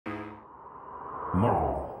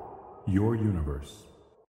Marvel, your universe.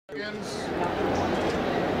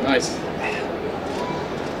 Nice.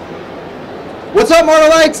 What's up,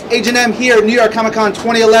 Marvelites? Agent M here at New York Comic Con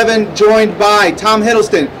 2011, joined by Tom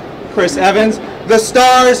Hiddleston, Chris Evans, the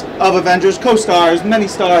stars of Avengers, co-stars, many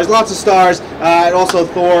stars, lots of stars, and also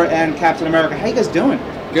Thor and Captain America. How you guys doing?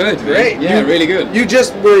 Good. Great. Yeah, really good. You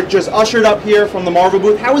were just ushered up here from the Marvel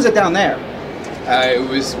booth. How was it down there? It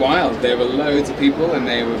was wild. There were loads of people, and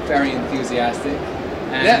they were very enthusiastic.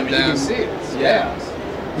 And, yeah, I mean, you can see it. Yeah.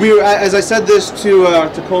 We were, as I said this to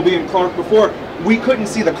Colby and Clark before, we couldn't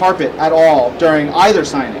see the carpet at all during either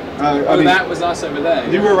signing. I mean, that was us over there.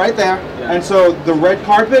 You were right there, yeah. And so the red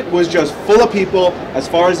carpet was just full of people. As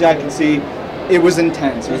far as the eye can see, it was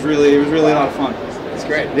intense. It was really a lot of fun. It's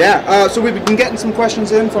great. Yeah. So we've been getting some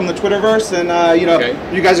questions in from the Twitterverse, and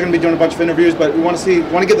you guys are going to be doing a bunch of interviews, but we want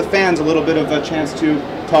to give the fans a little bit of a chance to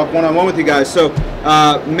talk one-on-one with you guys. So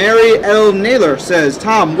Mary L. Naylor says,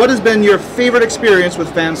 Tom, what has been your favorite experience with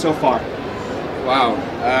fans so far? Wow.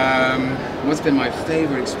 What's been my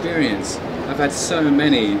favorite experience? I've had so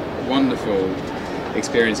many wonderful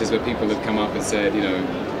experiences where people have come up and said,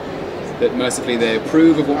 that mercifully they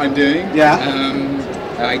approve of what I'm doing. Yeah.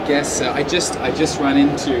 I guess I just ran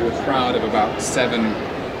into a crowd of about 7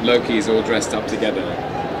 Lokis all dressed up together,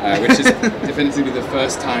 which is definitively the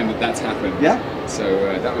first time that's happened. Yeah. So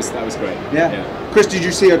that was great. Yeah. Chris, did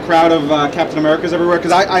you see a crowd of Captain Americas everywhere?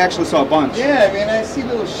 Because I actually saw a bunch. Yeah, I mean, I see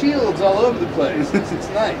little shields all over the place. It's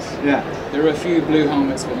nice. Yeah. There were a few blue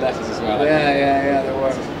helmets with letters as well. Yeah, there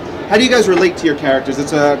were. How do you guys relate to your characters?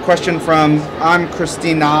 It's a question from I'm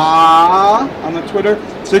Christina on the Twitter.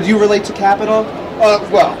 So do you relate to Cap at all?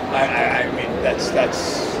 Well, I mean, that's.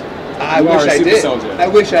 I wish I did. Soldier. I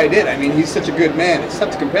wish I did. I mean, he's such a good man. It's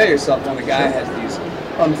tough to compare yourself when a guy has these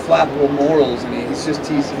unflappable morals, and he's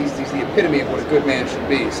the epitome of what a good man should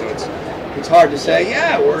be. So it's hard to say,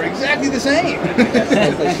 yeah, we're exactly the same. I mean,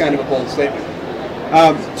 that's kind of a bold statement.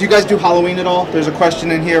 Do you guys do Halloween at all? There's a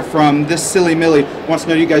question in here from This Silly Millie. Wants to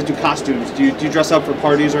know, do you guys do costumes? Do you dress up for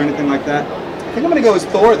parties or anything like that? I think I'm going to go as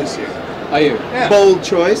Thor this year. Are you? Yeah. Bold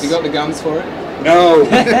choice. You got the guns for it? No.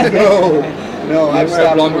 No, I've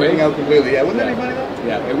stopped working out completely. Yeah, wouldn't that be funny though?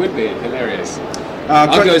 Yeah, it would be hilarious. I'm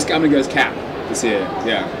going to go as Cap this year.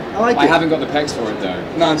 Yeah. I haven't got the pecs for it though.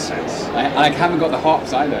 Nonsense. I haven't got the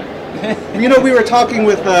hops either. We were talking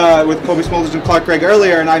with Kobe Smulders and Clark Gregg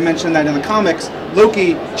earlier, and I mentioned that in the comics,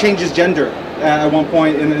 Loki changes gender at one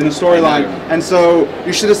point in the storyline, and so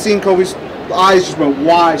you should have seen Kobe's eyes just went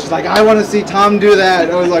wide. She's like, I want to see Tom do that.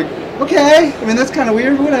 And I was like, okay. I mean, that's kind of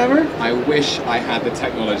weird, but whatever. I wish I had the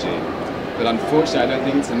technology, but unfortunately, I don't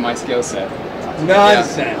think it's in my skill set.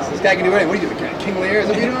 Nonsense. Yeah. This guy can do anything. What are you doing? King Lear? Is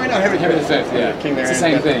that what you're doing right now? Henry V, yeah. King Lear. It's the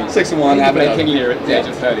same thing. 6-1. I played King Lear at the age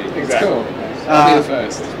of 30. Exactly. It's cool. I'll be the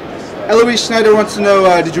first. Eloise Schneider wants to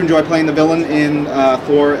know, did you enjoy playing the villain in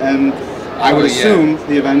Thor and I would assume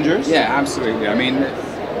the Avengers? Yeah, absolutely. I mean,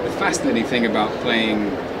 the fascinating thing about playing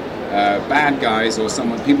bad guys or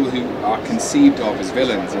people who are conceived of as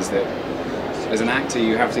villains is that as an actor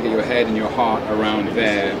you have to get your head and your heart around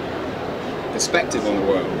their perspective on the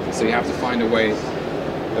world. So you have to find a way of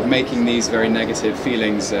making these very negative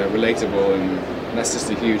feelings relatable, and that's just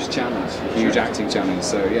a huge challenge, a huge acting challenge.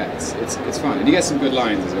 So yeah, it's fun, and you get some good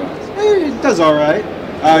lines as well. It does all right.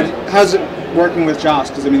 How's it working with Joss?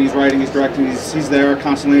 Because I mean, he's writing, he's directing, he's there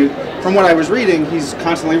constantly. From what I was reading, he's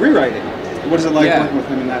constantly rewriting. What is it like working with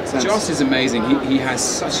him in that sense? Joss is amazing. He has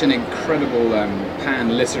such an incredible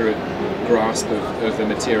pan-literate grasp of the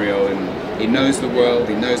material, and he knows the world,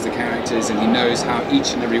 he knows the characters, and he knows how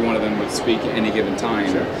each and every one of them would speak at any given time.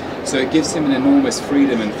 Sure. So it gives him an enormous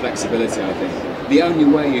freedom and flexibility, I think. The only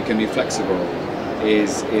way you can be flexible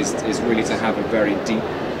is really to have a very deep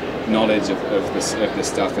knowledge of the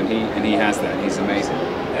stuff, and he has that. He's amazing.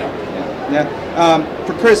 Yeah.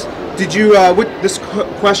 For Chris, did you? This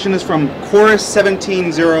question is from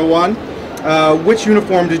Chorus1701. Which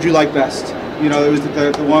uniform did you like best? It was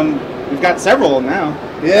the one. We've got several now.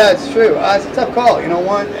 Yeah, it's true. It's a tough call. It's a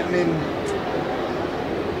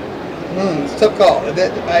tough call.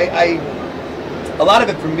 A lot of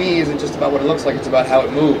it for me isn't just about what it looks like; it's about how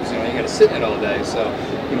it moves. You got to sit in it all day, so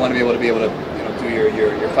you want to be able to do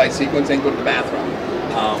your fight sequence and go to the bathroom.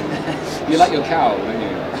 You like your cowl, don't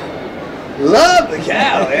you? Love the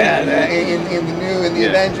cowl. Yeah. In the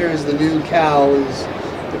Avengers, the new cowl is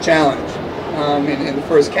the challenge. In the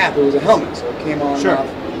first Cap, it was a helmet, so it came on off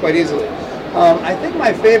quite easily. I think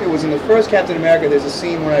my favorite was in the first Captain America. There's a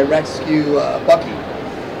scene where I rescue Bucky,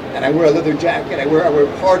 and I wear a leather jacket. I wear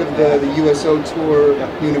part of the USO tour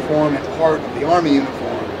uniform and part of the Army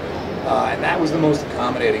uniform, and that was the most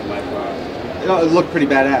accommodating by far. It looked pretty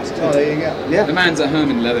badass. Too. Oh, there you go. Yeah. The man's at home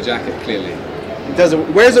in a leather jacket, clearly. It does it.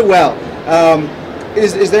 Wears it well.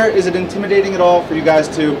 Is it intimidating at all for you guys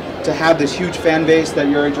to have this huge fan base that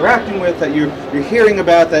you're interacting with, that you're hearing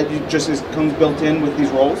about, that you just comes built in with these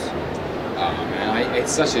roles? Oh man,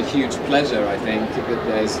 it's such a huge pleasure. I think that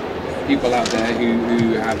there's people out there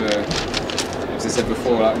who have as I said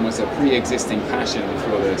before, almost a pre-existing passion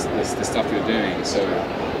for the stuff you're doing. So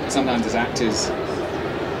sometimes as actors,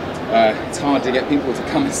 it's hard to get people to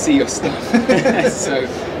come and see your stuff. So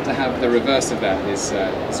to have the reverse of that is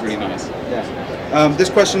really nice. Yeah. This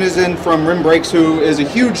question is in from Rim Breaks, who is a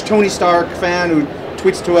huge Tony Stark fan who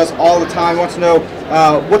tweets to us all the time. Wants to know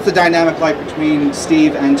what's the dynamic like between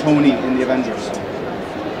Steve and Tony in the Avengers.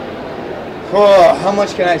 Oh, how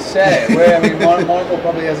much can I say? I mean, Marvel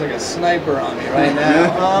probably has like a sniper on me right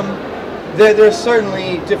now. There's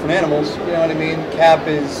certainly different animals. You know what I mean? Cap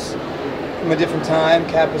is from a different time.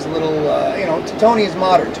 Cap is a little, Tony is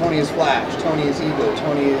modern. Tony is Flash. Tony is ego.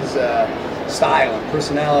 Tony is style and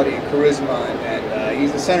personality and charisma, and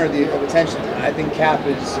he's the center of attention. And I think Cap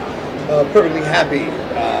is perfectly happy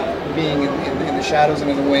being in the shadows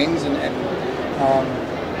and in the wings, and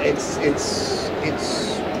it's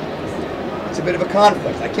a bit of a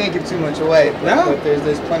conflict. I can't give too much away, but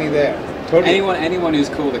there's plenty there. Totally. Anyone who's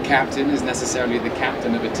called a captain is necessarily the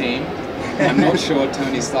captain of a team. I'm not sure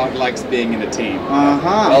Tony Stark likes being in a team.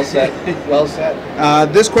 Well said. Well said.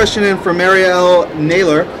 This question in from Marielle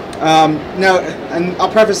Naylor. Now, and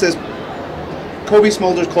I'll preface this. Kobe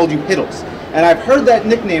Smulders called you Hiddles, and I've heard that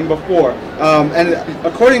nickname before. And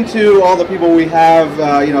according to all the people we have,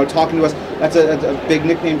 talking to us, that's a big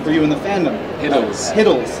nickname for you in the fandom. Hiddles.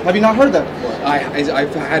 Hiddles. Have you not heard that before?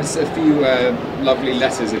 I've had a few lovely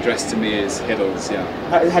letters addressed to me as Hiddles. Yeah.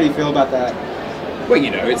 How do you feel about that? Well,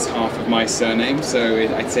 it's half of my surname, so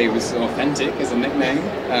I'd say it was authentic as a nickname.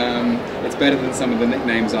 It's better than some of the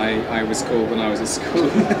nicknames I was called when I was at school.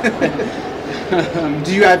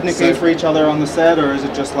 Do you have nicknames for each other on the set, or is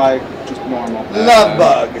it just normal? Love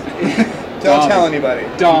Bug. Don't tell anybody.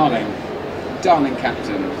 Darling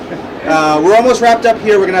Captain. We're almost wrapped up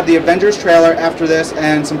here. We're going to have the Avengers trailer after this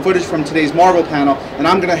and some footage from today's Marvel panel. And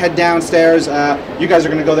I'm going to head downstairs. You guys are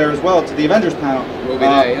going to go there as well to the Avengers panel. We'll be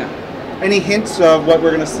there, yeah. Any hints of what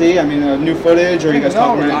we're going to see? I mean, new footage, or are you guys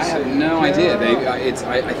talking about? I have no idea.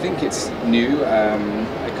 I think it's new.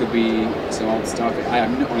 It could be some old stuff.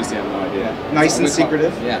 Honestly have no idea. Yeah. Nice and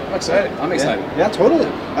secretive. Yeah, I'm excited. Yeah, totally.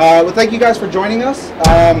 Well, thank you guys for joining us.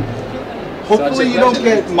 Hopefully you don't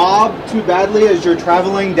get mobbed too badly as you're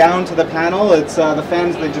traveling down to the panel. It's the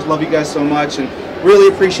fans, they just love you guys so much and really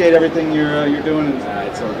appreciate everything you're doing.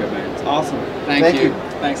 It's all good, man. It's awesome. Thank you.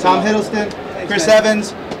 Thanks Tom Hiddleston, Chris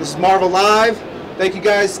Evans. This is Marvel Live. Thank you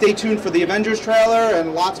guys. Stay tuned for the Avengers trailer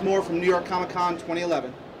and lots more from New York Comic Con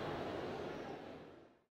 2011.